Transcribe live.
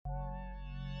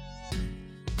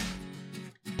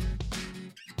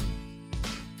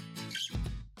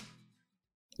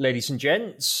Ladies and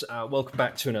gents, welcome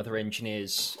back to another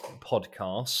Enginears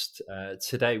Podcast.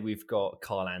 Today we've got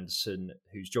Carl Anderson,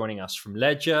 who's joining us from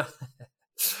Ledger,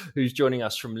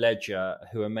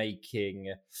 who are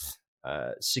making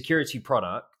security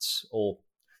products or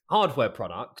hardware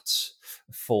products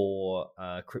for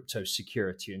crypto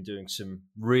security and doing some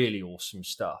really awesome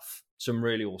stuff. And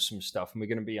we're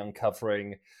going to be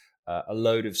uncovering a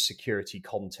load of security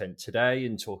content today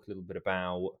and talk a little bit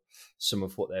about some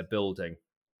of what they're building.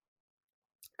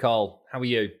 Carl, how are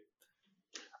you?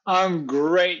 I'm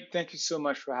great. Thank you so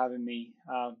much for having me.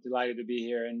 Delighted to be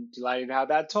here and delighted to have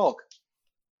that talk.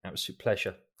 Absolute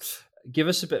pleasure. Give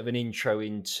us a bit of an intro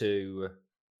into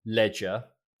Ledger,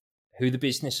 who the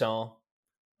business are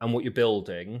and what you're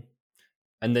building,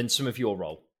 and then some of your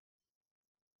role.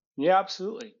 Yeah,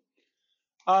 absolutely.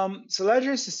 So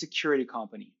Ledger is a security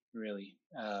company, really,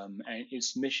 and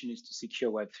its mission is to secure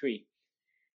Web3.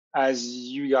 As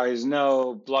you guys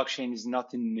know, blockchain is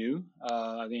nothing new.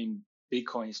 I think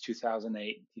Bitcoin is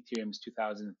 2008, Ethereum is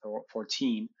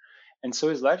 2014, and so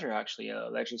is Ledger actually.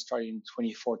 Ledger started in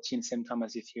 2014, same time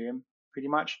as Ethereum, pretty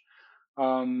much.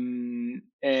 And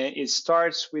it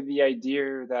starts with the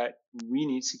idea that we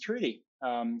need security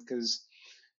because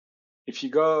if you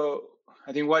go,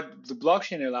 I think what the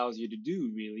blockchain allows you to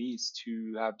do really is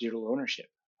to have digital ownership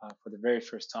for the very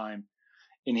first time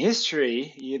in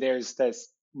history. There's this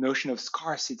notion of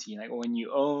scarcity, like when you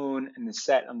own an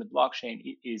asset on the blockchain,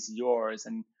 it is yours.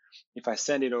 And if I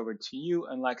send it over to you,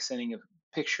 unlike sending a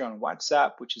picture on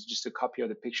WhatsApp, which is just a copy of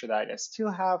the picture that I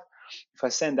still have, if I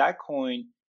send that coin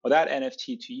or that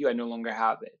NFT to you, I no longer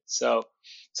have it. So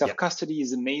self-custody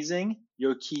is amazing.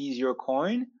 Your key is your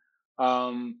coin.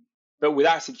 But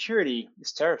without security,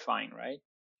 it's terrifying, right?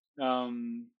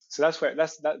 So that's what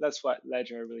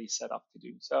Ledger really set up to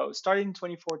do. So starting in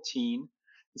 2014,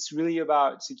 it's really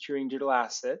about securing digital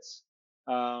assets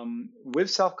with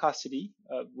self-custody.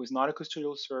 Was not a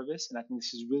custodial service, and I think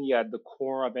this is really at the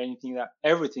core of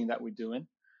everything that we're doing.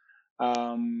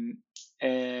 And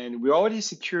we're already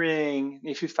securing.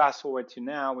 If you fast forward to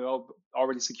now, we're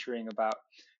already securing about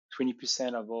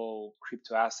 20% of all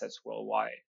crypto assets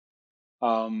worldwide.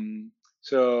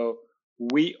 So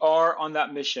we are on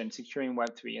that mission, securing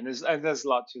Web3, and there's a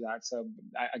lot to that. So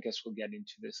I guess we'll get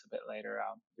into this a bit later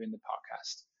during the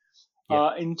podcast.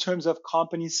 Yeah. In terms of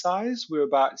company size, we're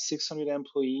about 600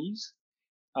 employees.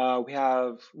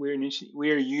 We're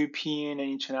a European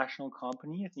and international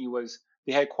company. I think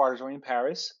the headquarters are in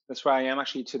Paris. That's where I am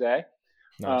actually today.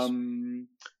 Nice.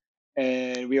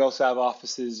 And we also have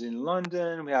offices in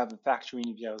London. We have a factory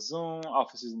in Vierzon,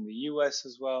 offices in the US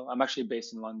as well. I'm actually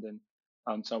based in London.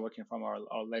 So I'm working from our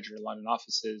Ledger London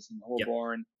offices in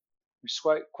Holborn, which is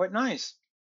quite nice.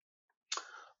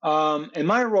 And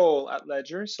my role at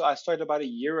Ledger, so I started about a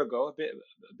year ago, a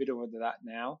bit over that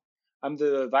now. I'm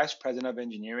the vice president of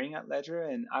engineering at Ledger,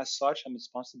 and as such, I'm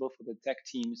responsible for the tech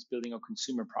teams building our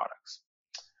consumer products.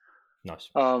 Nice.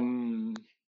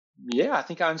 Yeah, I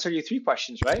think I answered your 3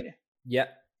 questions, right? Yeah,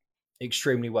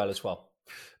 extremely well as well.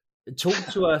 Talk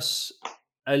to us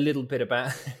a little bit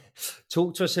about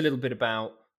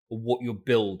what you're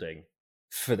building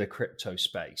for the crypto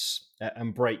space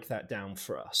and break that down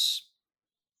for us.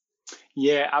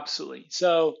 Yeah, absolutely.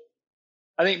 So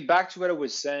I think back to what I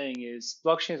was saying is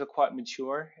blockchains are quite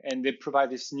mature and they provide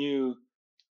this new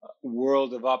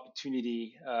world of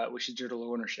opportunity, which is digital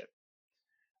ownership.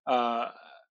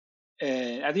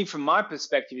 And I think from my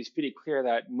perspective, it's pretty clear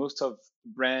that most of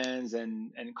brands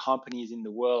and companies in the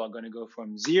world are going to go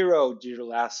from 0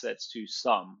 digital assets to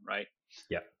some, right?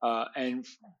 Yeah. And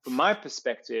from my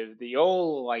perspective, the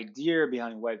whole idea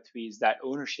behind Web3 is that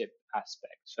ownership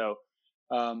aspect. So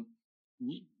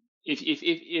if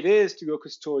it is to go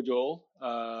custodial,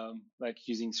 like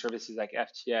using services like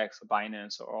FTX or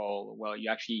Binance or all, well,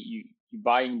 you're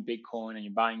buying Bitcoin and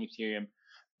you're buying Ethereum,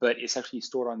 but it's actually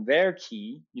stored on their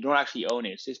key. You don't actually own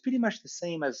it. So it's pretty much the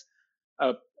same as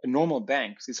a normal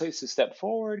bank. So it's a step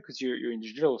forward because you're in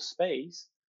digital space,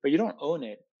 but you don't own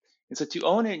it. And so to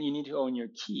own it, you need to own your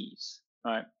keys,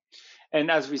 right? And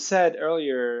as we said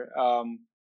earlier,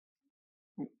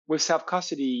 with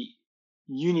self-custody,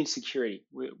 you need security.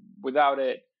 Without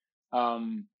it,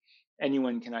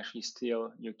 anyone can actually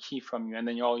steal your key from you and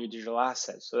then all your digital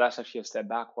assets. So that's actually a step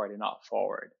backward and not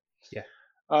forward. Yeah.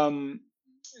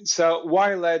 So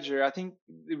why Ledger? I think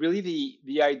really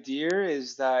the idea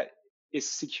is that it's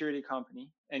a security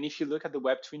company. And if you look at the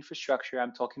Web2 infrastructure,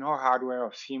 I'm talking our hardware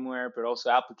or firmware, but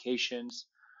also applications,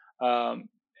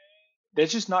 they're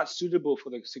just not suitable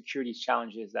for the security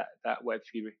challenges that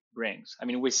Web3 brings. I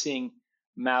mean, we're seeing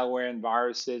malware and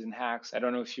viruses and hacks. I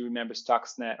don't know if you remember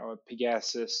Stuxnet or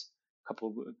Pegasus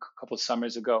couple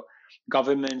summers ago.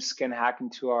 Governments can hack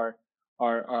into our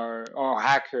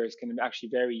hackers can actually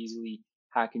very easily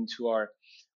hack into our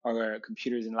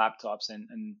computers and laptops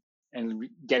and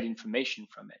get information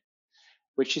from it,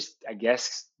 which is, I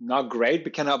guess, not great,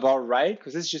 but kind of about right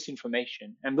because it's just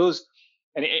information. And this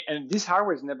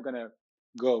hardware is never going to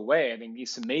go away. I think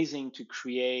it's amazing to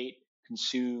create,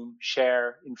 consume,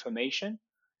 share information.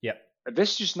 Yeah. But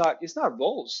this is just not. It's not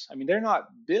roles. I mean, they're not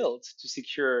built to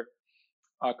secure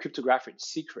cryptographic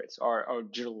secrets or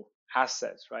digital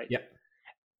assets, right? Yeah.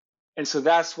 And so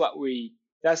that's what we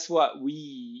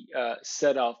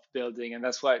set off building, and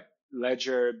that's what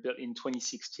Ledger built in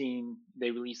 2016.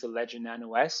 They released the Ledger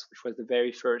Nano S, which was the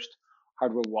very first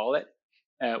hardware wallet,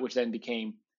 which then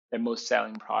became their most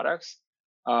selling products.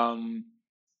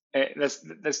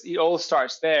 It all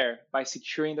starts there by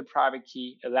securing the private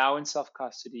key, allowing self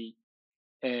custody,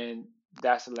 and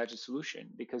that's the Ledger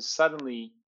solution, because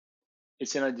suddenly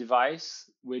it's in a device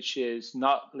which is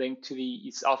not linked to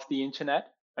it's off the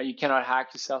internet. Right? You cannot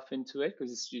hack yourself into it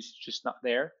because it's just not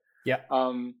there. Yeah.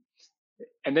 And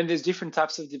then there's different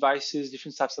types of devices,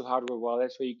 different types of hardware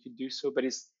wallets where you could do so. But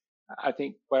I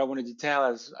think what I want to detail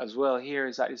as well here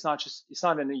is that it's not a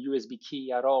USB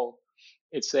key at all.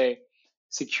 It's a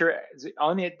secure,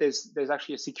 on it, there's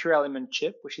actually a secure element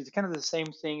chip, which is kind of the same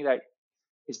thing that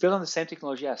it's built on the same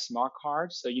technology as smart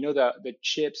cards. So the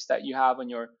chips that you have on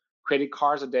your credit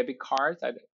cards or debit cards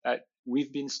that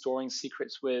we've been storing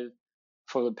secrets with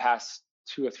for the past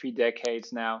 2 or 3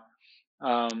 decades now.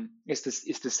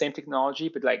 It's the same technology,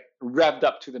 but like revved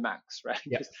up to the max, right?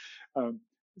 Yeah.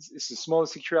 It's a small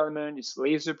secure element. It's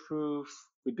laser proof.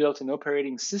 We built an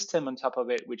operating system on top of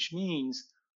it, which means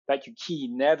that your key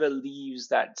never leaves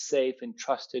that safe and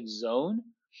trusted zone.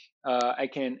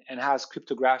 And has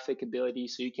cryptographic ability,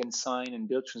 so you can sign and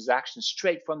build transactions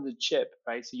straight from the chip,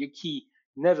 right? So your key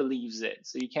never leaves it.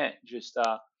 So you can't just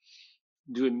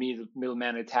do a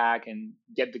middleman attack and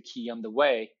get the key on the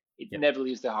way. It never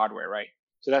leaves the hardware, right?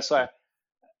 So that's why.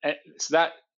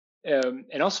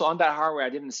 And also on that hardware, I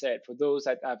didn't say it. For those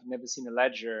that have never seen a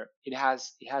Ledger, it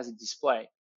has a display,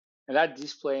 and that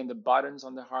display and the buttons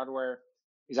on the hardware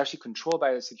is actually controlled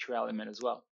by the secure element as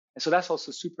well. And so that's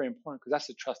also super important because that's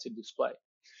a trusted display,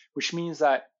 which means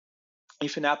that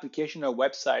if an application or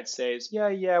website says,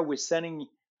 yeah, we're sending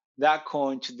that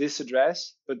coin to this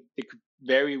address, but they could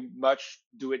very much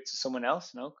do it to someone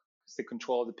else, because they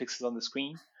control the pixels on the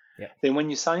screen. Yeah. Then when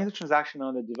you sign the transaction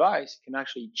on the device, you can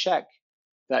actually check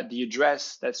that the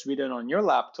address that's written on your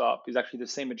laptop is actually the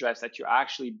same address that you're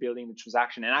actually building the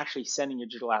transaction and actually sending your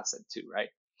digital asset to, right?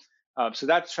 So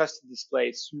that trusted display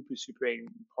is super, super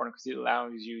important because it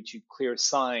allows you to clear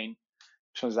sign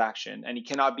transaction, and it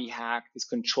cannot be hacked. It's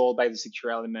controlled by the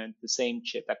secure element, the same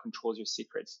chip that controls your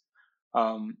secrets,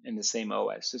 in the same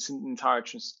OS. So it's an entire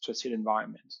trusted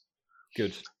environment.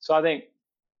 Good. So I think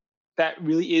that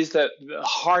really is the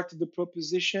heart of the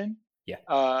proposition.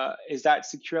 Yeah. Is that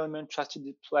secure element, trusted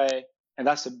display, and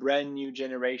that's a brand new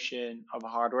generation of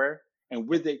hardware. And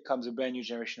with it comes a brand new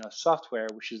generation of software,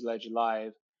 which is Ledger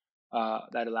Live,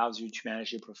 that allows you to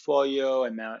manage your portfolio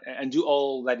and do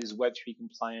all that is Web3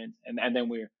 compliant. And then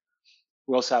we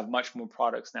also have much more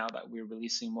products now that we're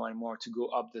releasing more and more to go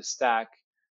up the stack,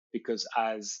 because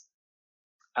as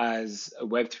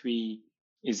Web3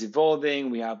 is evolving,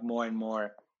 we have more and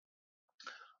more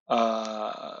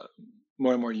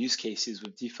use cases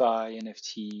with DeFi,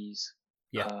 NFTs,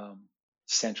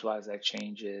 decentralized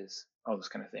exchanges, all those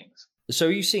kind of things. So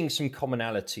are you seeing some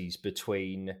commonalities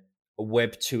between a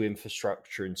Web 2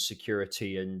 infrastructure and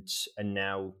security and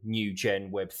now new gen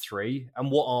Web 3?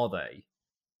 And what are they?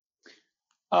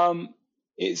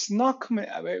 It's not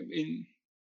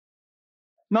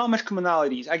not much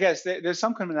commonalities. I guess there's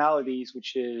some commonalities,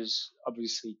 which is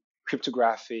obviously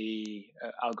cryptography,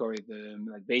 algorithm,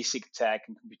 like basic tech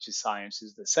and computer science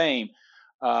is the same.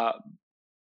 But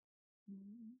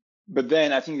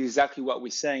then I think exactly what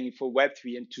we're saying for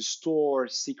Web3, and to store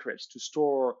secrets, to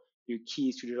store your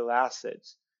keys to digital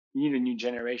assets, you need a new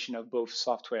generation of both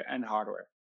software and hardware,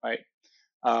 right?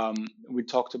 We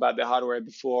talked about the hardware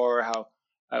before, how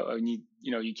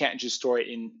you can't just store it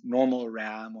in normal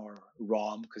RAM or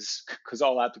ROM because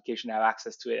all applications have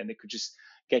access to it, and they could just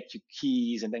get your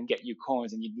keys and then get your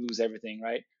coins, and you'd lose everything,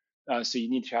 right? So you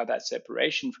need to have that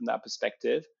separation from that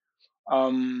perspective.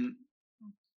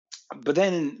 But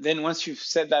then once you've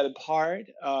set that apart,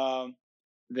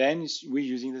 then we're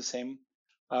using the same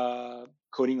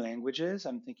coding languages.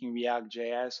 I'm thinking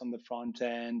React.js on the front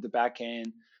end, the back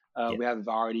end. We have a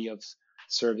variety of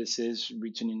services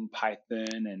written in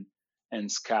Python and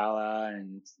Scala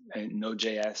and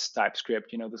Node.js,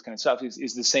 TypeScript, those kind of stuff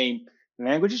is the same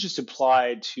Language is just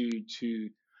applied to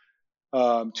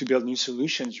build new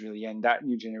solutions, really, and that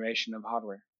new generation of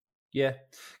hardware. Yeah.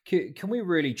 Can we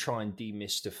really try and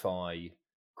demystify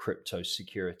crypto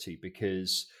security?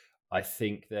 Because I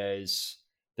think there's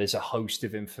a host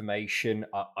of information.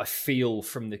 I feel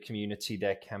from the community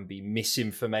there can be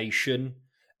misinformation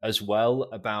as well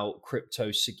about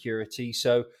crypto security.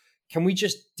 So can we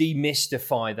just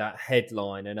demystify that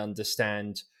headline and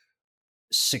understand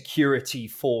security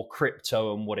for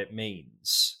crypto and what it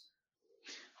means?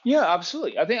 Yeah,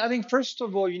 absolutely. I think first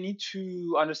of all, you need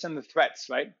to understand the threats,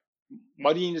 right?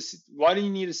 Why do you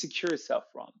need to secure yourself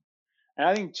from? And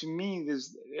I think to me,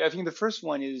 I think the first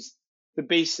one is the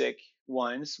basic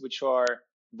ones, which are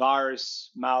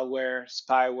virus, malware,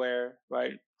 spyware,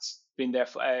 right? It's been there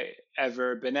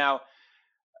forever, but now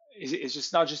it's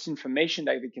just not just information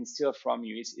that they can steal from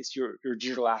you. It's your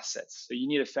digital assets. So you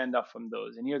need to fend off from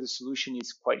those. And here the solution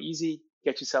is quite easy.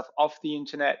 Get yourself off the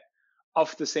internet,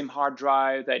 off the same hard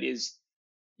drive that is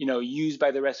used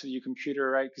by the rest of your computer,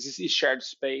 right? Because it's shared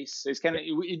space. So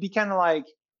it'd be kind of like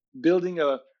building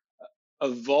a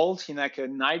vault in like a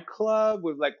nightclub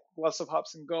with like lots of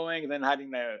hops and going, and then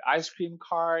having an ice cream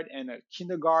cart and a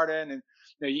kindergarten, and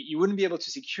you wouldn't be able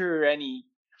to secure any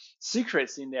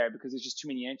secrets in there because there's just too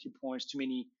many entry points, too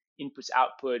many inputs,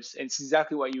 outputs, and it's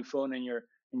exactly what your phone and your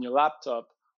laptop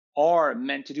are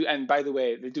meant to do. And by the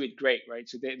way, they do it great, right?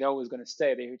 So they're always going to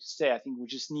stay. They're here to stay. I think we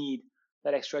just need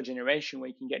that extra generation where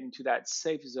you can get into that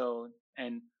safe zone,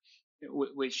 and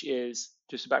which is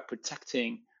just about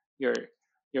protecting your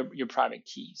your private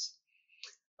keys.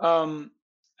 Um,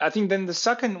 I think then the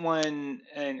second one,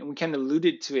 and we kind of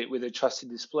alluded to it with a trusted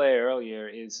display earlier,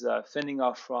 is fending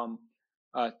off from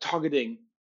targeted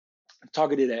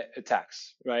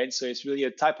attacks, right? So it's really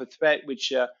a type of threat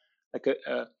which, like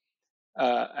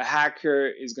a hacker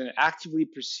is going to actively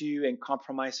pursue and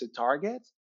compromise a target,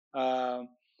 um,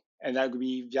 and that would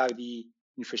be via the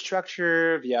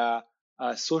infrastructure, via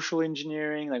social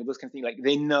engineering, like those kind of things. Like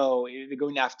they know they're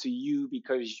going after you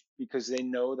because they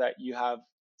know that you have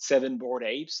 7 bored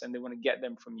apes and they want to get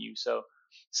them from you. So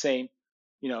same,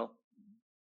 you know,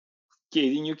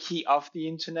 getting your key off the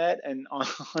internet and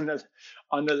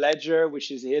on the ledger, which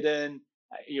is hidden.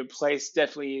 Your place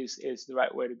definitely is the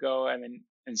right way to go. And then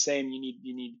and same, you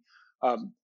need.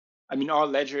 Um, I mean, our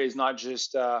ledger is not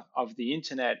just of the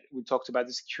internet. We talked about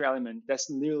the secure element. That's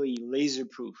literally laser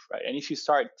proof, right? And if you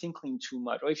start tinkling too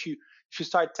much, or if you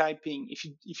start typing, if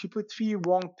you put 3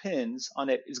 wrong pins on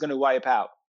it, it's going to wipe out,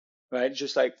 right?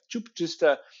 Just like just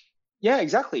yeah,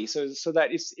 exactly. So that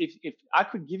if I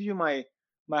could give you my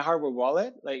hardware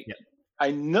wallet, like Yeah.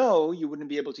 I know you wouldn't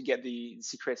be able to get the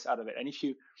secrets out of it. And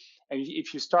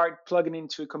if you start plugging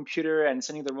into a computer and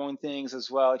sending the wrong things as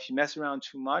well, if you mess around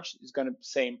too much, it's gonna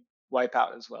same wipe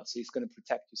out as well. So it's gonna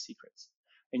protect your secrets.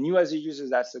 And you as a user,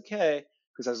 that's okay,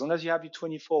 because as long as you have your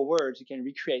 24 words, you can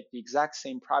recreate the exact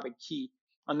same private key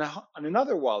on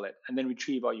another wallet and then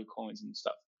retrieve all your coins and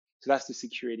stuff. So that's the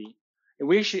security. And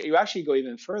you actually go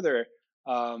even further.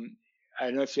 Um, I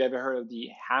don't know if you ever heard of the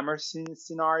hammer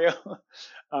scenario.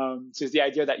 So it's the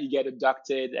idea that you get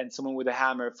abducted and someone with a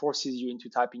hammer forces you into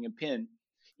typing a pin.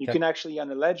 You Okay. can actually, on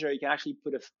the ledger, you can actually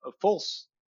put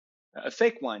a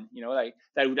fake one, like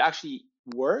that would actually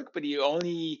work, but you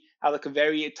only have like a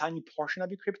very tiny portion of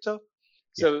your crypto.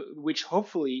 Yeah. So, which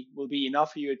hopefully will be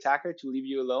enough for your attacker to leave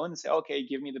you alone and say, okay,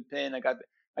 give me the pin. I got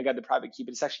the private key,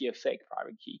 but it's actually a fake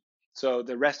private key. So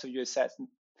the rest of your assets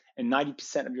and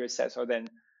 90% of your assets are then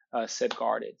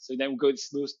safeguarded. So then we go to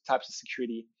those types of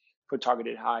security for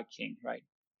targeted hacking, right?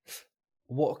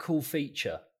 What a cool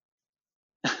feature.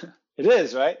 It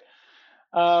is, right?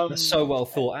 That's so Um, well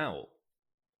thought out.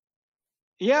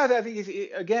 yeah, I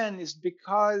think again, is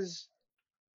because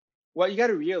what you got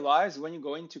to realize when you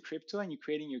go into crypto and you're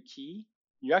creating your key,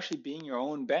 you're actually being your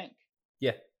own bank,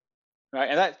 Yeah. right?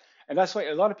 And that's why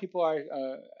a lot of people are.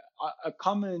 A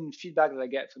common feedback that I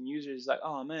get from users is like,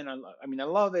 "Oh man, I mean, I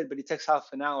love it, but it takes half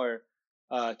an hour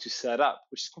to set up,"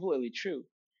 which is completely true.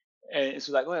 And it's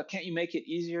like, well, can't you make it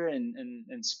easier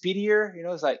and speedier?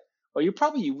 It's like, well, you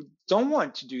probably don't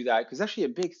want to do that because it's actually a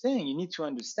big thing. You need to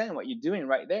understand what you're doing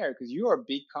right there because you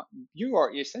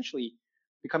are essentially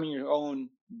becoming your own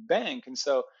bank. And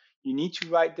so you need to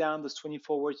write down those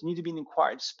 24 words. You need to be in a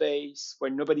quiet space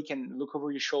where nobody can look over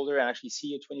your shoulder and actually see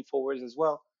your 24 words as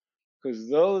well, because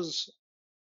those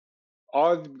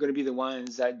are going to be the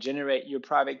ones that generate your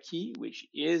private key, which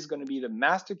is going to be the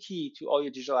master key to all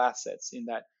your digital assets in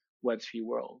that Web3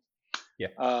 world. Yeah.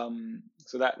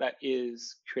 So that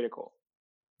is critical.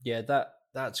 Yeah,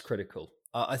 that's critical.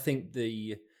 I think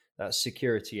that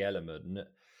security element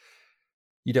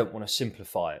you don't want to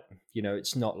simplify it.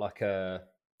 It's not like a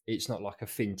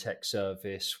fintech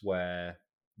service where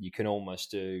you can almost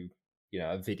do,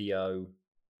 a video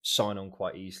sign on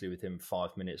quite easily within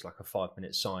 5 minutes, like a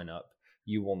 5-minute sign up.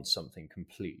 You want something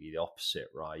completely the opposite,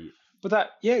 right?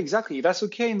 But yeah, exactly. That's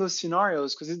okay in those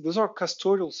scenarios because those are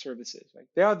custodial services, right?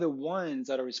 They are the ones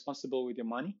that are responsible with your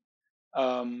money.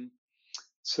 Um,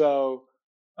 so,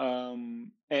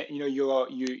 and,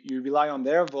 you rely on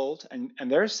their vault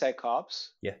and their SecOps.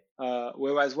 Yeah.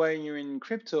 Whereas when you're in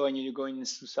crypto and you're going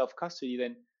into self custody,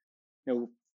 then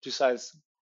just as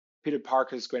Peter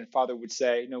Parker's grandfather would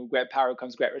say, great power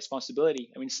comes great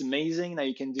responsibility. I mean, it's amazing that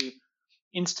you can do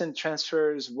instant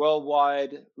transfers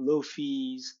worldwide, low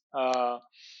fees, and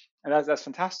that's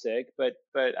fantastic. But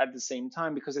at the same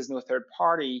time, because there's no third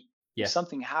party, if Yeah.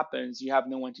 something happens, you have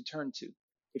no one to turn to.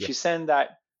 If Yeah. you send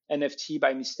that NFT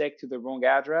by mistake to the wrong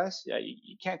address,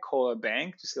 you can't call a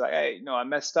bank to say like, hey, no, I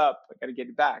messed up, I got to get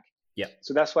it back. Yeah.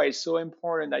 So that's why it's so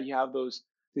important that you have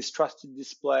this trusted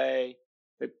display,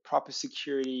 the proper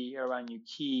security around your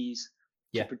keys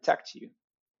to protect you.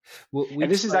 Well,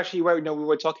 and this is actually where we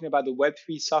were talking about the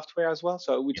Web3 software as well.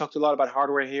 So we talked a lot about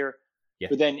hardware here,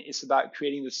 but then it's about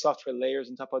creating the software layers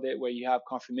on top of it, where you have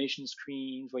confirmation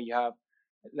screens, where you have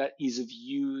that ease of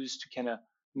use to kind of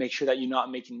make sure that you're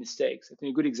not making mistakes. I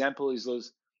think a good example is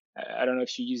those. I don't know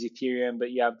if you use Ethereum,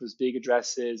 but you have those big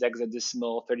addresses,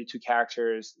 hexadecimal, 32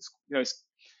 characters.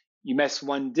 You mess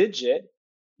one digit,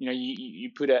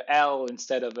 you put a L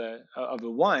instead of a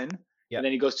one, and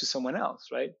then it goes to someone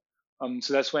else, right?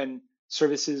 So that's when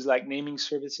services like naming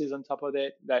services on top of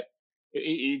it, that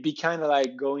it'd be kind of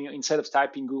like going, instead of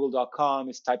typing google.com,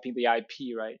 it's typing the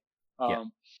IP, right?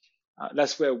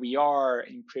 That's where we are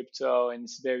in crypto, and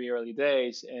it's very early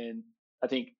days. And I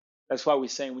think that's why we're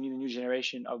saying we need a new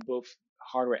generation of both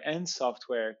hardware and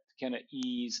software to kind of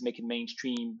make it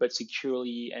mainstream, but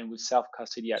securely and with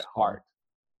self-custody at heart.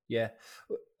 Yeah.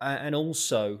 And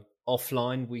also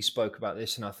offline, we spoke about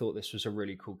this, and I thought this was a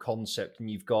really cool concept. And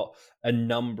you've got a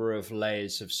number of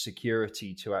layers of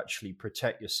security to actually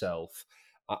protect yourself.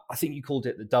 I think you called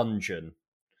it the dungeon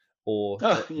or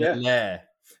the lair.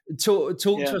 Talk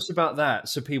to us about that,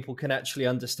 so people can actually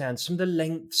understand some of the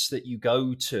lengths that you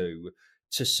go to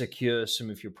secure some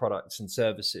of your products and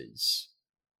services.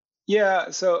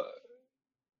 Yeah, so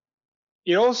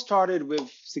it all started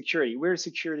with security. We're a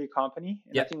security company,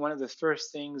 and I think one of the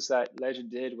first things that Ledger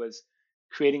did was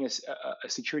creating a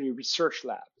security research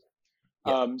lab.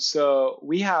 So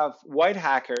we have white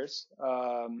hackers,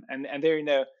 and they're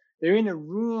in a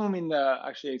room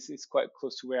actually it's quite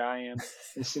close to where I am.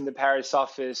 It's in the Paris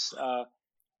office,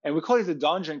 and we call it the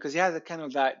dungeon because it has a kind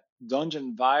of that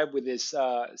dungeon vibe with this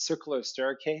circular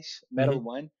staircase, metal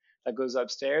one that goes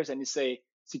upstairs, and it's a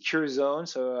secure zone.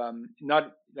 So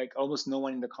not like almost no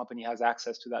one in the company has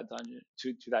access to that dungeon,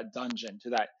 to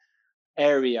that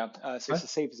area. So it's a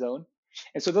safe zone.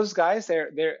 And so those guys,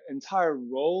 their entire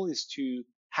role is to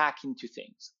hack into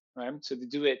things, right? So they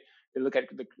do it. They look at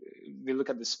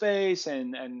the space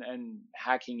and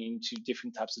hacking into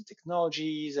different types of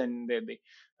technologies, and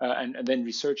and then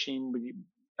researching,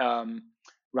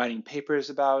 writing papers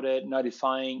about it,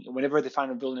 notifying whenever they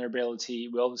find a vulnerability.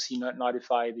 We obviously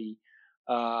notify the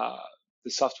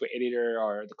software editor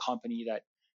or the company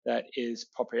that is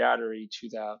proprietary to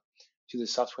the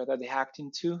software that they hacked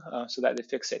into, so that they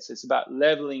fix it. So it's about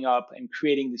leveling up and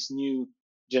creating this new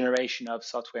generation of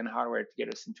software and hardware to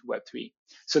get us into Web3.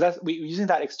 So we're using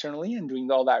that externally and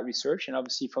doing all that research, and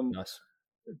obviously from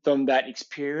that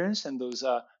experience and those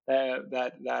knowledge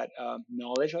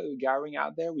that we're gathering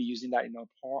out there, we're using that in our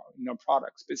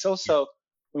products. But it's also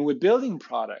when we're building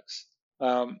products,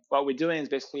 what we're doing is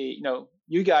basically,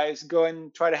 you guys go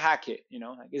and try to hack it.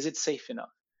 Like, is it safe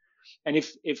enough? And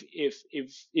if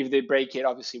they break it,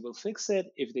 obviously we'll fix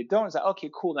it. If they don't, it's like, okay,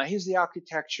 cool. Now here's the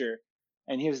architecture,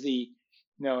 and here's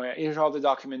here's all the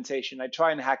documentation. I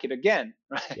try and hack it again,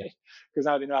 right? Because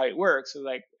now they know how it works. So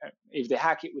like, if they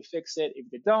hack it, we fix it. If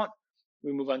they don't,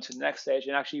 we move on to the next stage.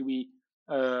 And actually, we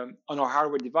on our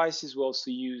hardware devices, we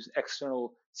also use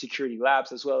external security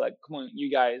labs as well. Like, come on, you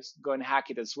guys, go and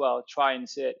hack it as well. Try and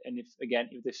see it. And if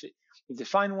they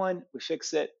find one, we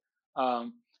fix it.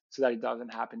 So that it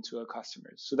doesn't happen to our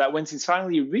customers. So that when it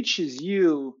finally reaches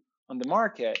you on the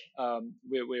market,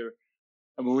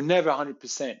 we're never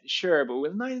 100% sure, but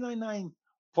we're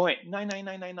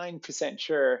 99.99999%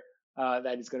 sure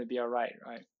that it's going to be all right,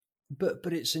 right?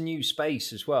 But it's a new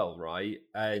space as well, right?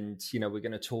 And we're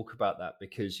going to talk about that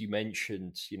because you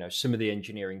mentioned some of the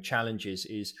engineering challenges.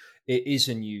 It is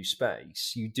a new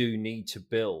space. You do need to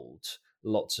build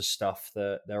lots of stuff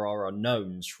that there are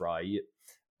unknowns, right?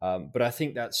 But I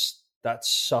think that's that's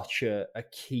such a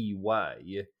key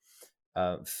way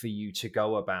for you to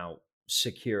go about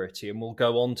security. And we'll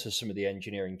go on to some of the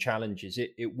engineering challenges.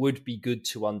 It would be good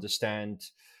to understand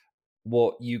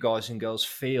what you guys and girls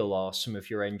feel are some of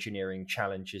your engineering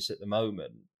challenges at the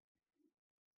moment.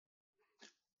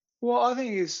 Well, I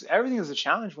think everything is a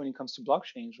challenge when it comes to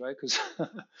blockchains, right? Because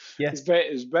Yeah,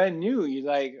 it's brand new. You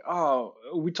like, oh,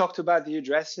 we talked about the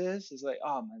addresses. It's like,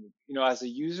 oh man, as a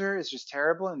user, it's just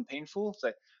terrible and painful. It's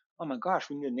like, oh my gosh,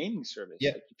 we need a naming service.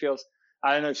 yeah, Like it feels.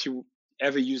 I don't know if you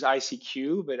ever use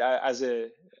ICQ, but as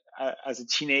a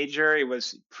teenager, it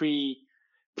was pre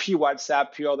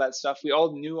WhatsApp, pre all that stuff. We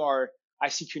all knew our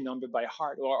ICQ number by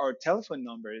heart, or our telephone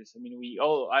numbers. I mean,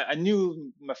 I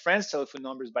knew my friends' telephone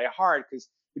numbers by heart because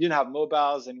we didn't have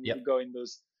mobiles, and we yeah, would go in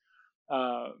those,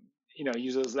 uh,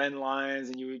 use those landlines,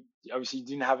 and you would obviously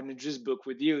didn't have an address book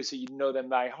with you, so you'd know them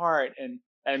by heart. And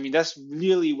I mean, that's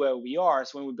really where we are.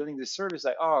 So when we're building this service,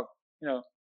 like, oh, you know,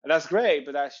 that's great,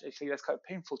 but that's quite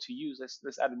painful to use.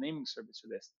 Let's add a naming service for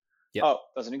this. yeah, Oh,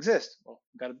 doesn't exist. Well,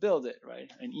 we got to build it, right?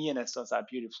 And ENS does that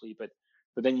beautifully, but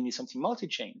then you need something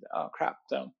multi-chain. Oh crap!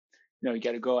 So, you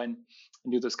got to go and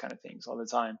do those kind of things all the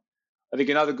time. I think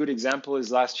another good example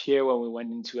is last year when we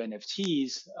went into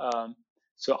NFTs.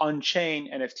 So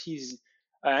on-chain NFTs,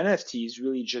 NFT is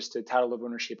really just a title of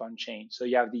ownership on chain. So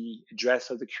you have the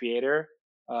address of the creator,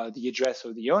 the address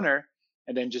of the owner,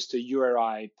 and then just a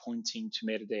URI pointing to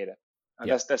metadata.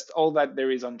 yeah, That's all that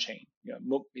there is on chain,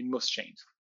 in most chains.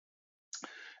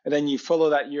 And then you follow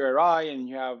that URI and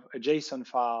you have a JSON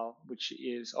file, which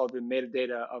is all the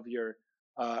metadata of your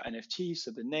NFT.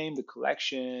 So the name, the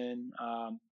collection,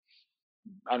 I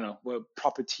don't know, what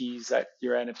properties that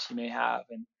your NFT may have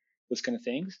and those kind of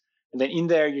things. And then in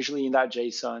there, usually in that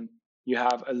JSON, you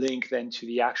have a link then to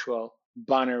the actual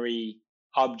binary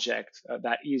object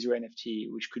that is your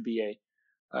NFT, which could be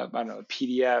I don't know, a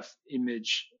PDF,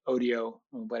 image, audio,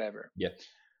 or whatever. yeah,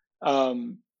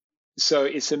 Um, so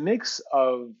it's a mix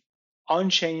of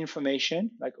on-chain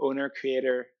information like owner,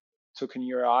 creator, token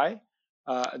URI.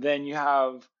 Then you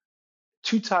have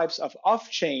two types of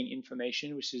off-chain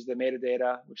information, which is the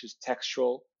metadata, which is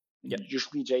textual, yeah,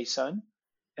 usually JSON,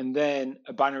 and then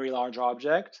a binary large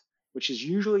object, which is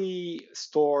usually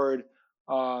stored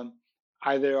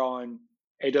either on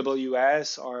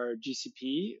AWS or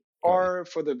GCP, got you. or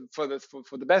for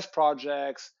the best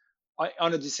projects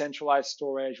on a decentralized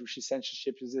storage, which is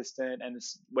censorship resistant and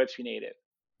is Web3 native.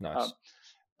 Nice. Um,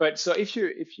 but so if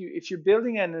you're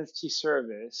building an NFT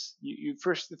service, the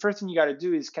first thing you got to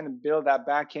do is kind of build that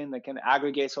backend that kind of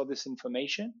aggregates all this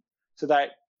information so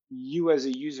that you as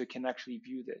a user can actually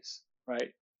view this,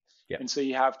 right? Yeah, And so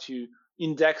you have to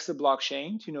index the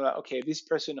blockchain to know that, okay, this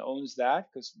person owns that,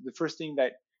 because the first thing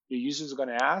that your users are going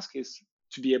to ask is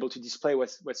to be able to display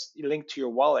what's linked to your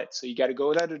wallet. So you got to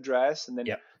go to that address and then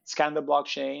yeah, scan the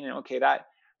blockchain, and okay, that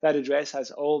address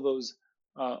has all those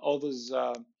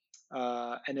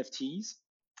NFTs,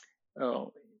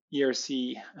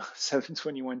 ERC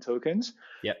 721 tokens.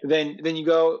 yeah, Then you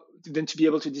go, then to be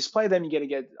able to display them, you got to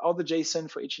get all the JSON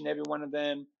for each and every one of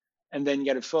them, and then you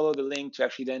got to follow the link to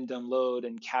actually then download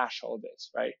and cache all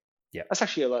this, right? yeah, That's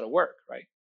actually a lot of work, right?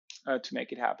 To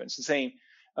make it happen. It's the same.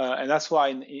 And that's why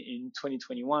in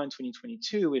 2021,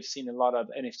 2022, we've seen a lot of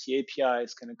NFT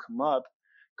APIs kind of come up,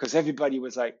 because everybody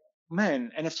was like,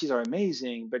 man, NFTs are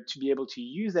amazing, but to be able to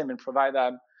use them and provide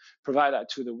that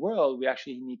to the world, we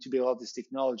actually need to build all this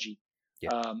technology,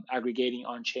 yeah, aggregating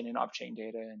on-chain and off-chain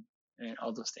data and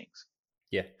all those things.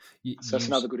 yeah. So that's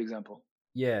another good example.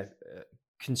 Yeah,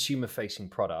 consumer facing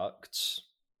products,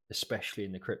 especially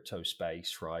in the crypto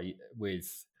space, right,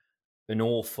 with an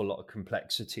awful lot of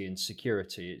complexity and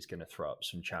security, it's going to throw up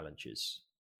some challenges.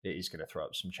 It is going to throw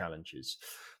up some challenges.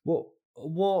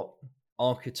 What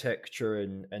architecture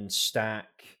and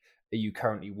stack are you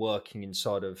currently working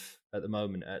inside of at the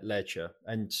moment at Ledger,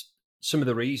 and some of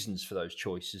the reasons for those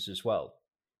choices as well?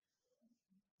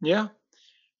 Yeah.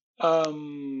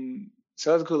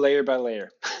 So let's go layer by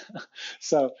layer.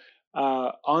 So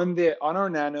on our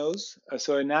nanos,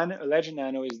 so a Ledger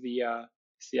Nano is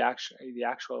the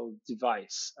actual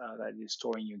device that is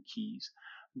storing your keys.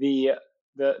 The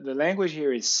language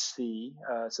here is C,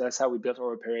 so that's how we built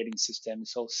our operating system.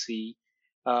 It's all C.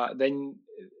 Then,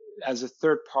 as a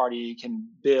third party, you can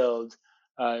build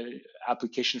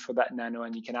application for that Nano,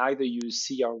 and you can either use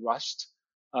C or Rust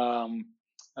on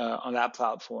that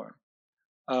platform.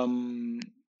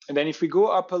 And then if we go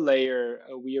up a layer,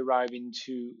 we arrive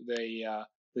into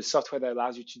the software that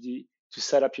allows you to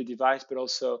set up your device, but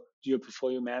also do your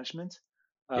portfolio management.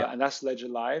 Yeah, And that's Ledger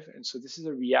Live. And so this is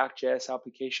a React.js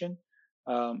application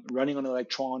running on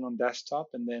Electron on desktop,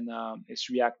 and then it's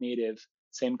React Native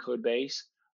same code base,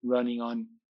 running on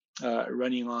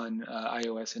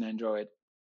iOS and Android.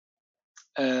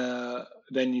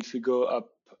 Then if you go up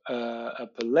a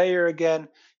layer again,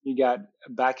 you got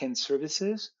backend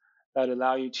services that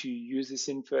allow you to use this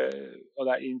all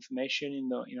that information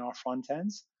in our front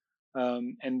ends,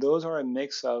 and those are a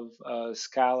mix of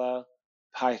Scala,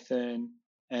 Python,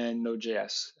 and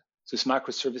Node.js. So it's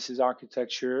microservices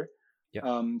architecture. Yep.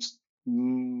 I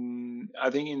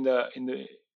think in the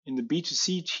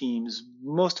B2C teams,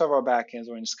 most of our backends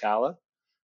are in Scala,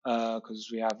 because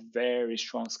we have a very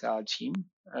strong Scala team,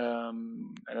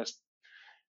 and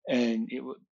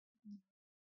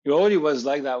it already was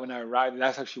like that when I arrived.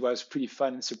 That's actually was pretty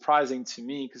fun and surprising to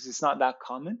me because it's not that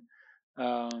common,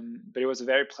 but it was a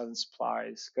very pleasant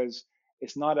surprise because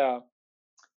it's not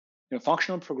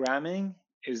functional programming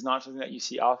is not something that you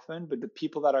see often, but the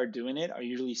people that are doing it are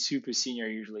usually super senior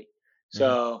usually.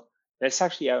 So that's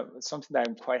actually something that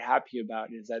I'm quite happy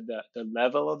about, is that the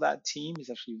level of that team is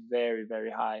actually very,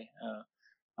 very high.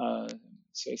 So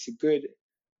it's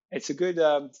a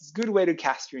good way to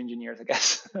cast your engineers, I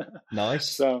guess.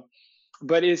 Nice. So,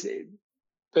 but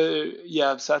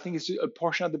yeah. So I think it's a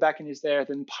portion of the backend is there,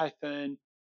 then Python,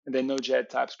 and then Node.js,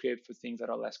 TypeScript for things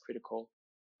that are less critical.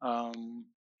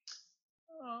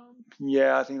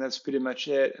 Yeah, I think that's pretty much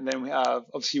it. And then we have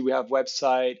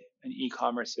website and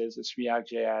e-commerces. It's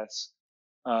React.js.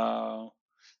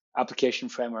 Application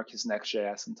framework is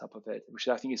Next.js on top of it, which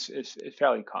I think is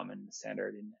fairly common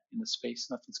standard in the space.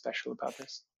 Nothing special about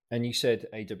this. And you said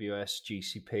AWS,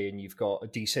 GCP, and you've got a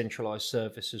decentralized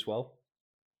service as well?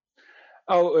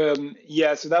 Oh,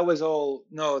 yeah. So that was all.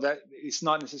 No, that it's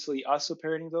not necessarily us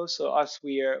operating those. So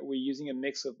we're using a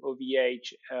mix of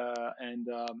OVH and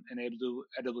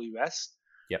AWS.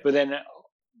 Yep. But then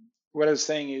what I was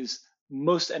saying is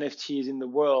most NFTs in the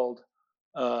world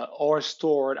are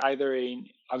stored either in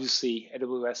obviously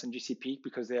AWS and GCP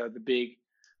because they are the big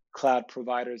cloud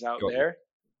providers out there.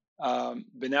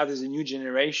 But now there's a new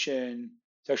generation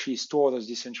to actually store those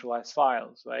decentralized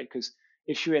files, right? Because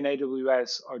if you're in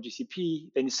AWS or GCP,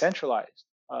 then it's centralized.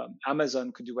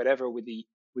 Amazon could do whatever with the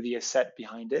asset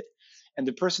behind it, and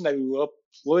the person that will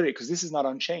upload it, because this is not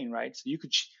on chain, right? So you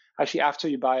could actually, after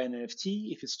you buy an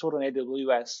NFT, if it's stored on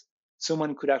AWS,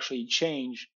 someone could actually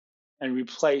change and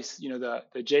replace, the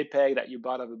JPEG that you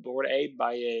bought of a Bored Ape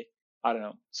by I don't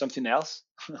know, something else,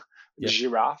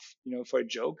 giraffe, for a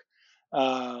joke.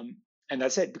 And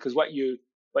that's it, because what you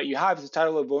have is a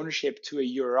title of ownership to a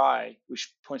URI,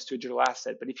 which points to a digital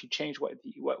asset. But if you change what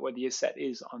the asset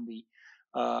is on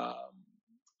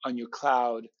your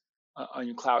cloud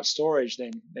storage,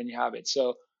 then you have it.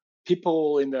 So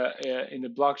people in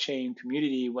the blockchain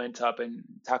community went up and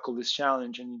tackled this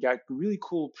challenge, and you got really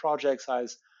cool projects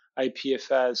as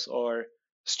IPFS or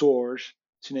Stores,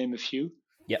 to name a few,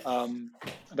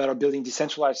 that are building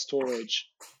decentralized storage.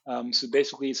 So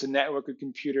basically, it's a network of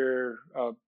computer,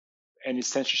 and it's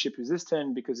censorship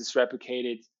resistant because it's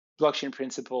replicated blockchain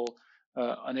principle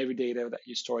on every data that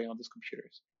you're storing on those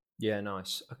computers. Yeah,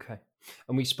 nice. Okay.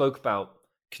 And we spoke about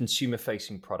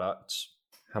consumer-facing products,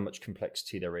 how much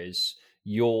complexity there is.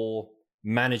 You're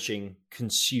managing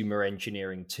consumer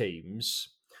engineering teams.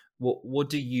 What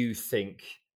do you think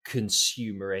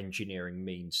consumer engineering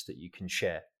means that you can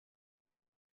share?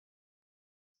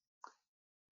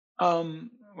 Well,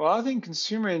 I think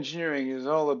consumer engineering is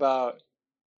all about,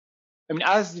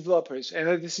 as developers,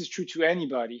 and this is true to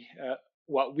anybody,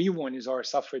 what we want is our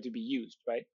software to be used,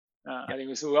 right? I think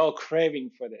we're all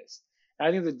craving for this. And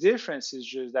I think the difference is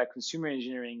just that consumer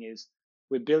engineering is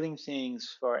we're building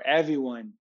things for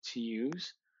everyone to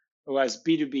use, whereas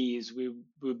B2B is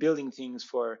we're building things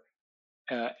for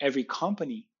every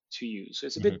company to use. So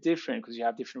it's a bit different because you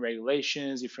have different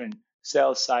regulations, different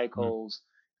sales cycles.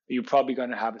 You're probably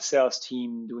going to have a sales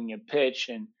team doing a pitch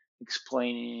and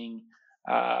explaining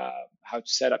how to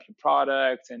set up your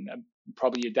product and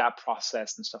probably adapt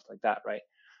process and stuff like that, right?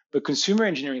 But consumer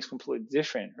engineering is completely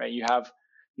different, right? You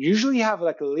usually have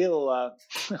like a little,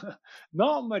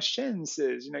 not much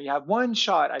chances. You have one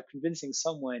shot at convincing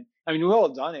someone. We've all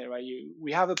done it, right?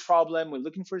 We have a problem. We're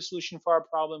looking for a solution for our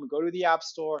problem. We go to the app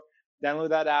store, download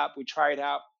that app. We try it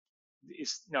out.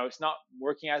 It's not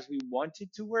working as we want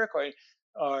it to work,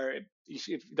 or if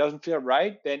it doesn't feel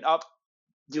right, then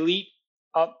delete,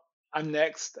 I'm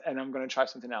next, and I'm going to try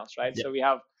something else, right?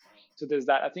 Yeah. So there's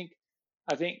that. I think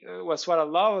what I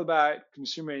love about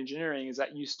consumer engineering is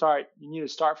that you need to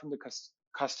start from the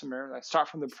customer, like start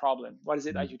from the problem. What is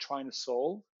it that you're trying to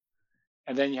solve?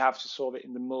 And then you have to solve it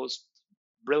in the most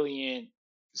brilliant,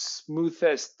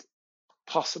 smoothest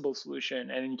possible solution,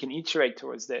 and then you can iterate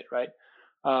towards it, right?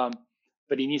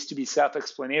 But it needs to be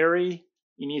self-explanatory.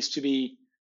 It needs to be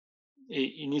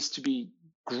it needs to be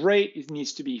great. It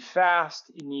needs to be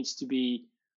fast. It needs to be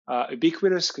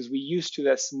ubiquitous because we used to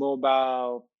this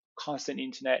mobile constant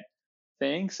internet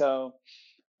thing. So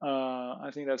I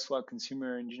think that's what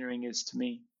consumer engineering is to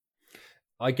me.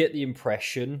 I get the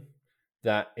impression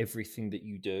that everything that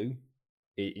you do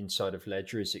inside of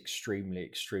Ledger is extremely,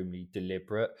 extremely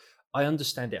deliberate. I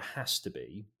understand it has to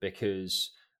be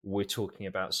because we're talking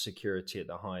about security at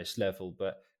the highest level,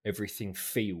 but everything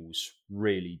feels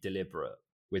really deliberate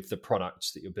with the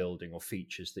products that you're building or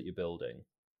features that you're building.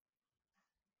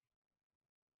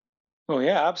 Oh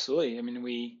yeah, absolutely. I mean,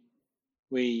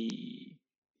 we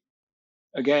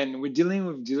again, we're dealing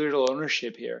with digital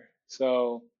ownership here.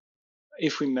 So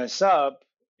if we mess up,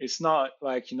 it's not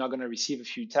like you're not going to receive a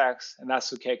few texts, and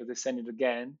that's okay because they send it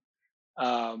again.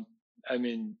 Um, I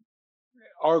mean,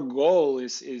 our goal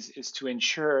is to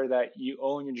ensure that you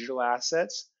own your digital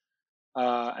assets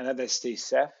and that they stay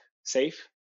safe,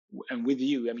 and with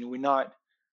you. I mean, we're not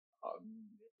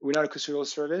a custodial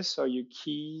service, so your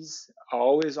keys are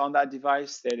always on that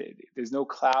device. There's no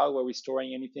cloud where we're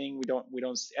storing anything. We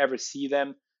don't ever see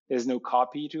them. There's no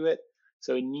copy to it,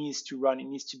 so it needs to run. It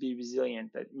needs to be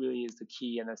resilient. That really is the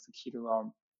key, and that's the key to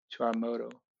our motto.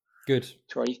 Good.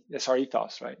 That's our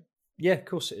ethos, right? Yeah, of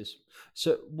course it is.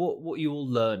 So what are you all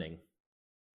learning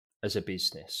as a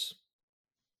business?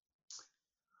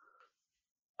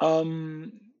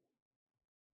 Um,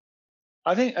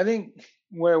 I think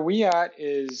where we at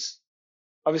is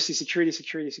obviously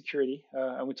security,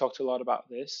 and we talked a lot about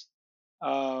this.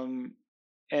 Um,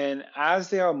 and as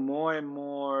there are more and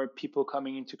more people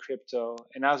coming into crypto,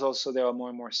 and as also there are more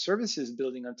and more services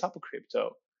building on top of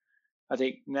crypto, I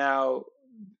think now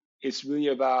it's really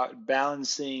about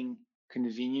balancing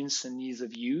convenience and ease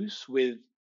of use with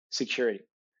security.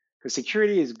 Because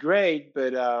security is great,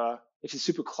 but if it's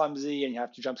super clumsy and you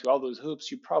have to jump through all those hoops,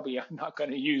 you probably are not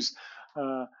going to use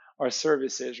uh, our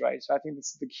services, right? So I think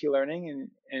this is the key learning,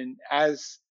 and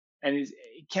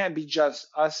it can't be just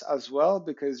us as well,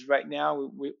 because right now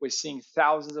we're seeing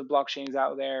thousands of blockchains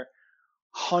out there,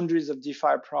 hundreds of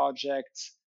DeFi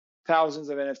projects, thousands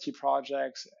of NFT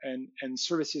projects, and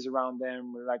services around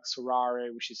them, like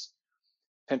Sorare, which is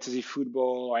fantasy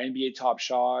football, or NBA Top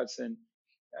Shots, and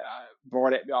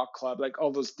Bored Ape Yacht Club, like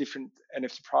all those different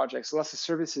NFT projects. So lots of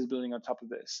services building on top of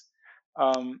this,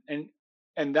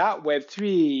 and that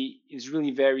Web3 is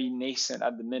really very nascent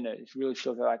at the minute. It really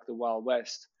feels like the Wild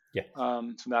West. Yeah.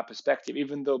 From that perspective,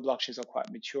 even though blockchains are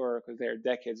quite mature because they're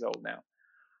decades old now.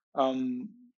 Um,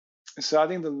 so I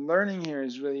think the learning here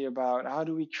is really about how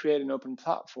do we create an open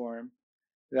platform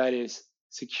that is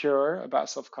secure about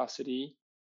self-custody,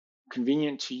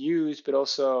 convenient to use, but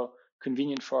also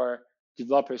convenient for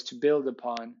developers to build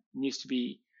upon. It needs to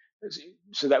be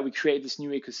so that we create this new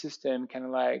ecosystem, kind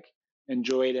of like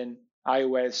Android and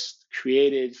iOS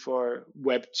created for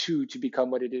Web 2 to become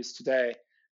what it is today.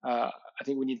 I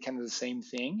think we need kind of the same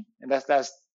thing, and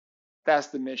that's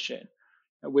the mission.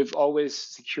 We've always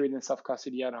security and self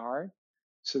custody at heart,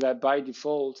 so that by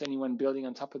default, anyone building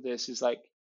on top of this is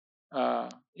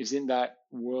in that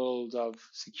world of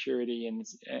security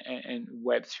and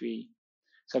Web3.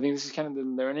 So I think this is kind of the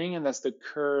learning, and that's the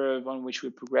curve on which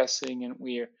we're progressing, and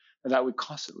that we're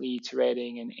constantly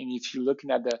iterating. And if you're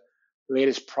looking at the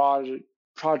latest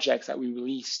projects that we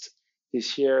released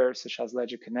this year, such as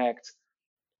Ledger Connect,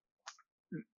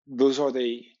 those are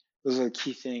the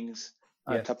key things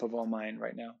on top of our mind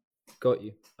right now. Got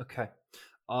you. Okay.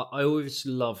 I always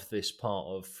love this part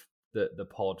of the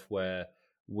pod where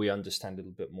we understand a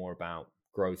little bit more about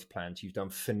growth plans. You've done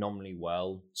phenomenally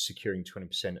well securing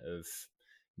 20% of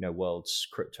world's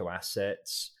crypto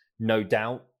assets. No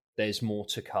doubt there's more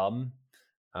to come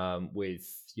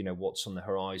with what's on the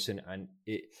horizon, and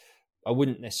I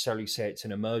wouldn't necessarily say it's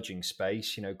an emerging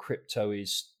space. Crypto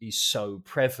is so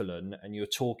prevalent, and you're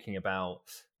talking about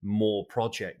more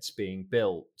projects being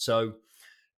built. So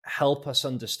help us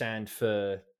understand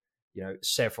for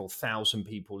several thousand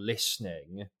people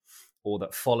listening or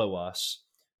that follow us,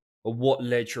 or what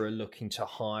Ledger are looking to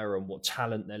hire and what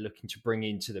talent they're looking to bring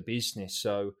into the business.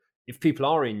 So if people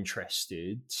are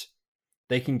interested,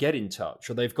 they can get in touch,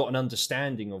 or they've got an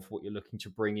understanding of what you're looking to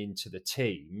bring into the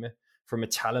team from a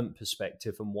talent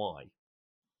perspective and why.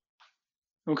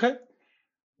 Okay.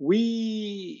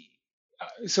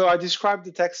 So I described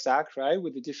the tech stack, right,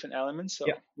 with the different elements. So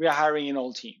we are hiring in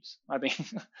all teams. I think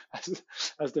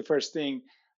that's the first thing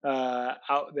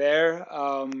out there.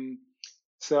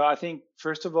 So I think,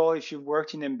 first of all, if you've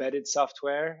worked in embedded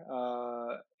software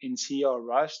in C or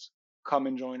Rust, come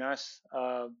and join us.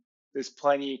 There's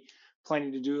plenty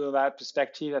to do in that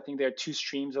perspective. I think there are two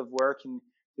streams of work in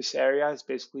this area. It's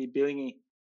basically building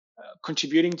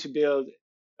contributing to build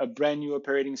a brand new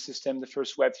operating system, the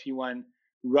first Web3 one,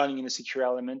 running in a secure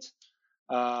element.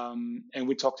 And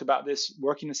we talked about this.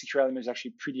 Working in a secure element is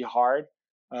actually pretty hard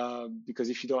because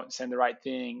if you don't send the right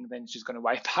thing, then it's just going to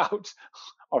wipe out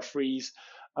or freeze.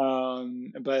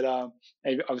 But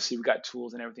obviously, we got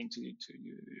tools and everything to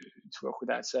work with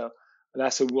that. So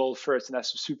that's a world first, and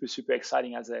that's super super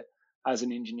exciting as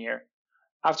an engineer.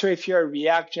 After, if you're a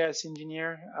React.js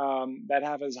engineer that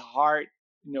have as heart,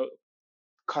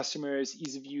 customers,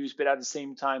 ease of use, but at the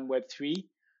same time Web3,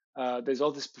 there's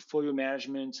all this portfolio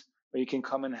management where you can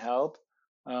come and help,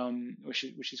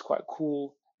 which is quite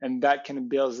cool, and that kind of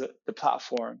builds the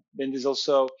platform. Then there's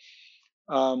also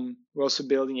we're also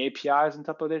building APIs on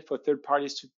top of it for third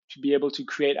parties to be able to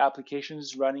create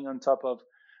applications running on top of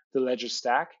the Ledger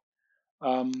stack.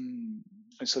 And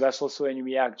so that's also in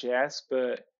React.js,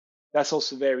 but that's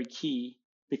also very key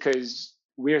because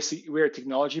we're a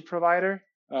technology provider,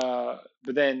 but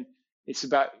then it's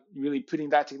about really putting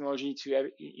that technology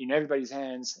in everybody's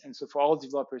hands, and so for all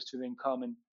developers to then come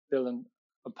and build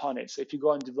upon it. So if you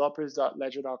go on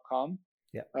developers.ledger.com,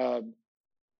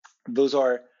 those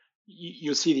are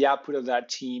you'll see the output of that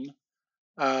team,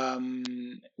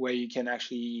 where you can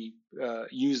actually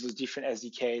use those different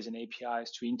SDKs and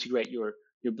APIs to integrate your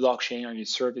blockchain or your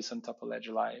service on top of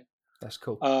Ledger Live. That's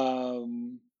cool.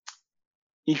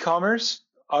 E-commerce,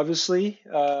 obviously,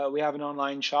 we have an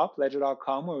online shop,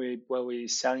 ledger.com, where we're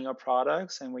selling our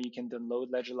products and where you can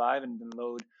download Ledger Live and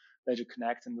download Ledger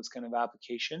Connect and those kind of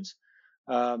applications.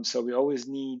 So we always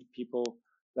need people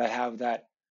that have that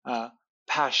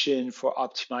passion for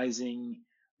optimizing,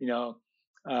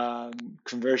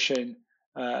 conversion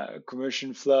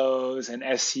flows, and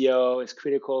SEO is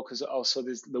critical because also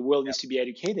the world needs to be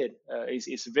educated.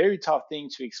 It's a very tough thing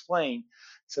to explain.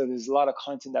 So there's a lot of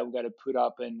content that we got to put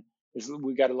up, and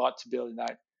we got a lot to build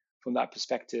from that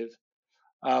perspective.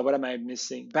 What am I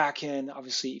missing? Backend,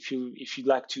 obviously, if you'd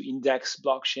like to index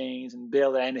blockchains and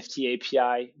build an NFT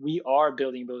API, we are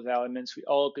building those elements. We're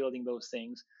all building those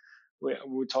things.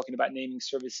 We're talking about naming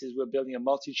services. We're building a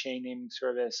multi-chain naming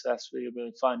service. That's really,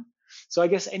 really fun. So I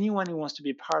guess anyone who wants to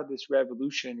be part of this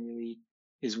revolution really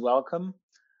is welcome.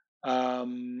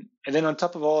 And then on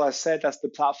top of all I said, that's the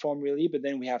platform really, but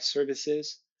then we have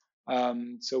services.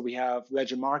 So we have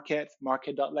Ledger Market,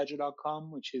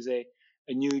 market.ledger.com, which is a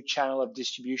new channel of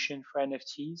distribution for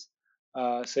NFTs.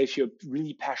 So if you're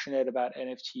really passionate about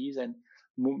NFTs and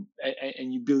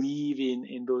you believe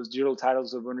in those digital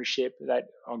titles of ownership that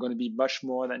are going to be much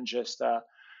more than just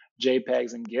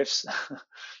JPEGs and GIFs,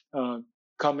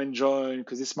 come and join,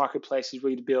 because this marketplace is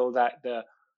really to build the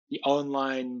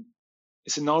online.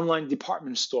 It's an online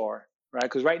department store, right?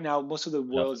 Because right now most of the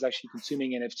world is actually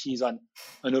consuming NFTs on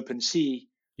OpenSea.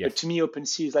 Yeah. But to me,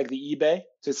 OpenSea is like the eBay.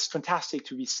 So it's fantastic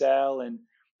to resell and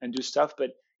do stuff.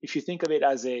 But if you think of it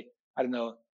as a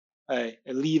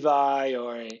Levi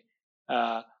or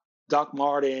a Doc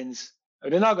Martens,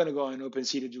 they're not going to go on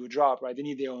OpenSea to do a drop, right? They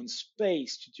need their own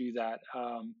space to do that.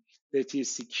 That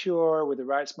is secure with the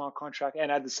right smart contract,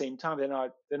 and at the same time, they're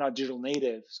not digital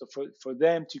native. So for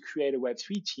them to create a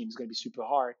Web3 team is going to be super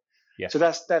hard. Yeah. So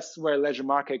that's where Ledger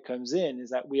Market comes in, is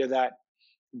that we are that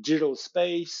digital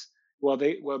space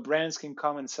where brands can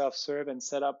come and self-serve and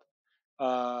set up.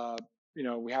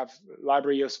 We have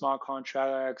library of smart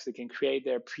contracts. They can create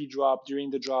their pre-drop,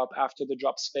 during the drop, after the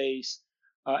drop space.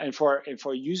 And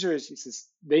for users,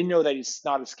 they know that it's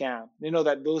not a scam. They know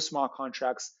that those smart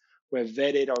contracts were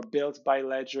vetted or built by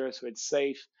Ledger, so it's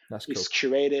safe. That's cool. It's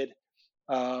curated.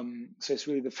 So it's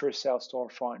really the first sales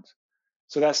storefront.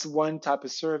 So that's one type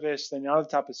of service. Then another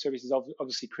type of service is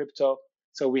obviously crypto.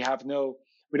 So we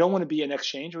don't want to be an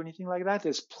exchange or anything like that.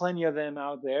 There's plenty of them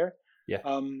out there. Yeah.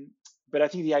 But I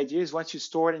think the idea is once you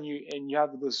store it and you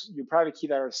have your private key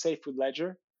that are safe with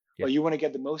Ledger, well, you want to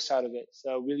get the most out of it.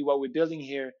 So really what we're building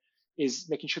here is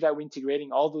making sure that we're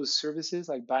integrating all those services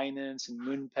like Binance and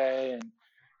MoonPay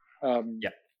and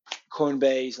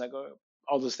Coinbase, like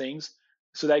all those things,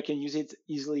 so that you can use it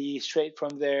easily straight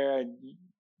from there. And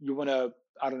you want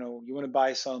to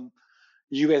buy some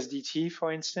USDT,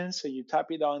 for instance. So you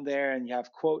type it on there and you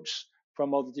have quotes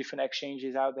from all the different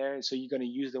exchanges out there. So you're going to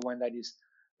use the one that is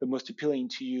the most appealing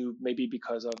to you, maybe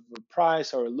because of the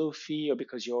price or a low fee, or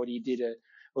because you already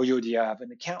have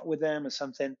an account with them or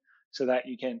something, so that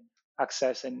you can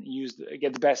access and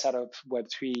get the best out of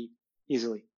Web3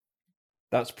 easily.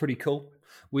 That's pretty cool.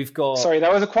 We've got. Sorry,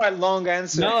 that was a quite long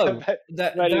answer. No,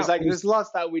 there's lots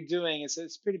that we're doing. It's a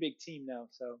pretty big team now.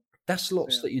 So that's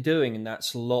lots that you're doing, and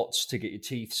that's lots to get your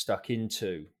teeth stuck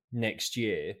into next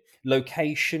year.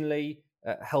 Locationally,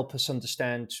 help us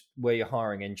understand where you're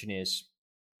hiring engineers.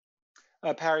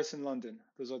 Paris and London.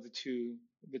 Those are the two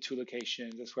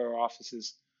locations. That's where our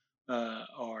offices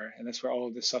are, and that's where all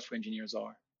of the software engineers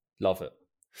are. Love it.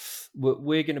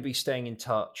 We're going to be staying in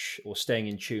touch or staying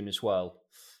in tune as well,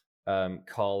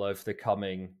 Carl, over the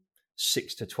coming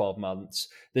 6 to 12 months.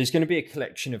 There's going to be a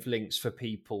collection of links for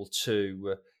people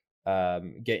to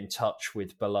get in touch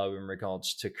with below in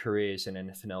regards to careers and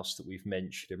anything else that we've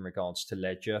mentioned in regards to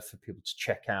Ledger, for people to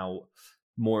check out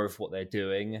more of what they're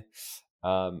doing.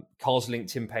 Carl's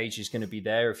LinkedIn page is going to be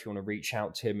there if you want to reach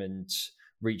out to him and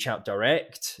reach out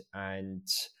direct and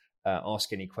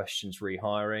ask any questions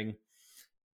rehiring.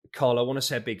 Carl, I want to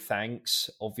say a big thanks.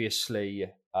 Obviously,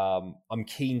 I'm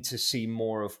keen to see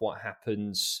more of what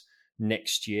happens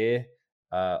next year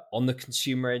on the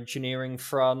consumer engineering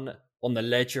front, on the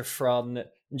Ledger front,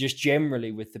 and just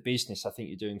generally with the business. I think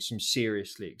you're doing some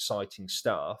seriously exciting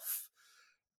stuff.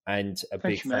 And a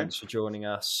big thanks for joining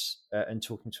us and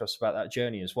talking to us about that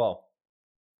journey as well.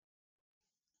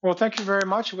 Well, thank you very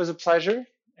much. It was a pleasure,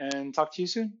 and talk to you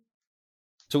soon.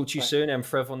 Talk to you soon. And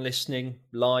for everyone listening,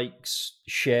 likes,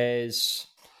 shares,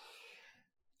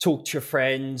 talk to your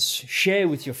friends, share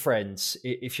with your friends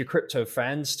if you're crypto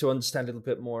fans, to understand a little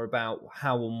bit more about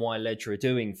how and why Ledger are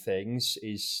doing things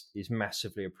is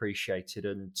massively appreciated.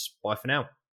 And bye for now.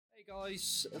 Hey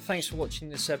guys, thanks for watching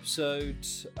this episode.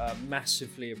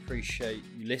 Massively appreciate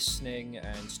you listening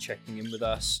and checking in with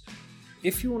us.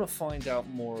 If you want to find out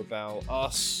more about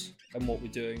us and what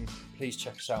we're doing, please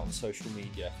check us out on social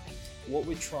media. What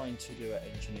we're trying to do at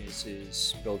Enginears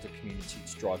is build a community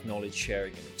to drive knowledge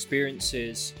sharing and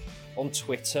experiences. On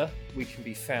Twitter, we can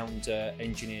be found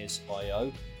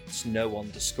Enginears.io. It's no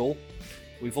underscore.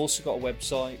 We've also got a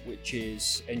website, which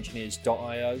is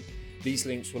Enginears.io. These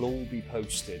links will all be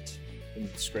posted in the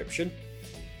description.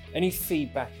 Any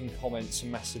feedback and comments are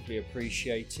massively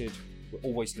appreciated. We're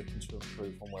always looking to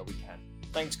improve on where we can.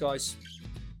 Thanks, guys.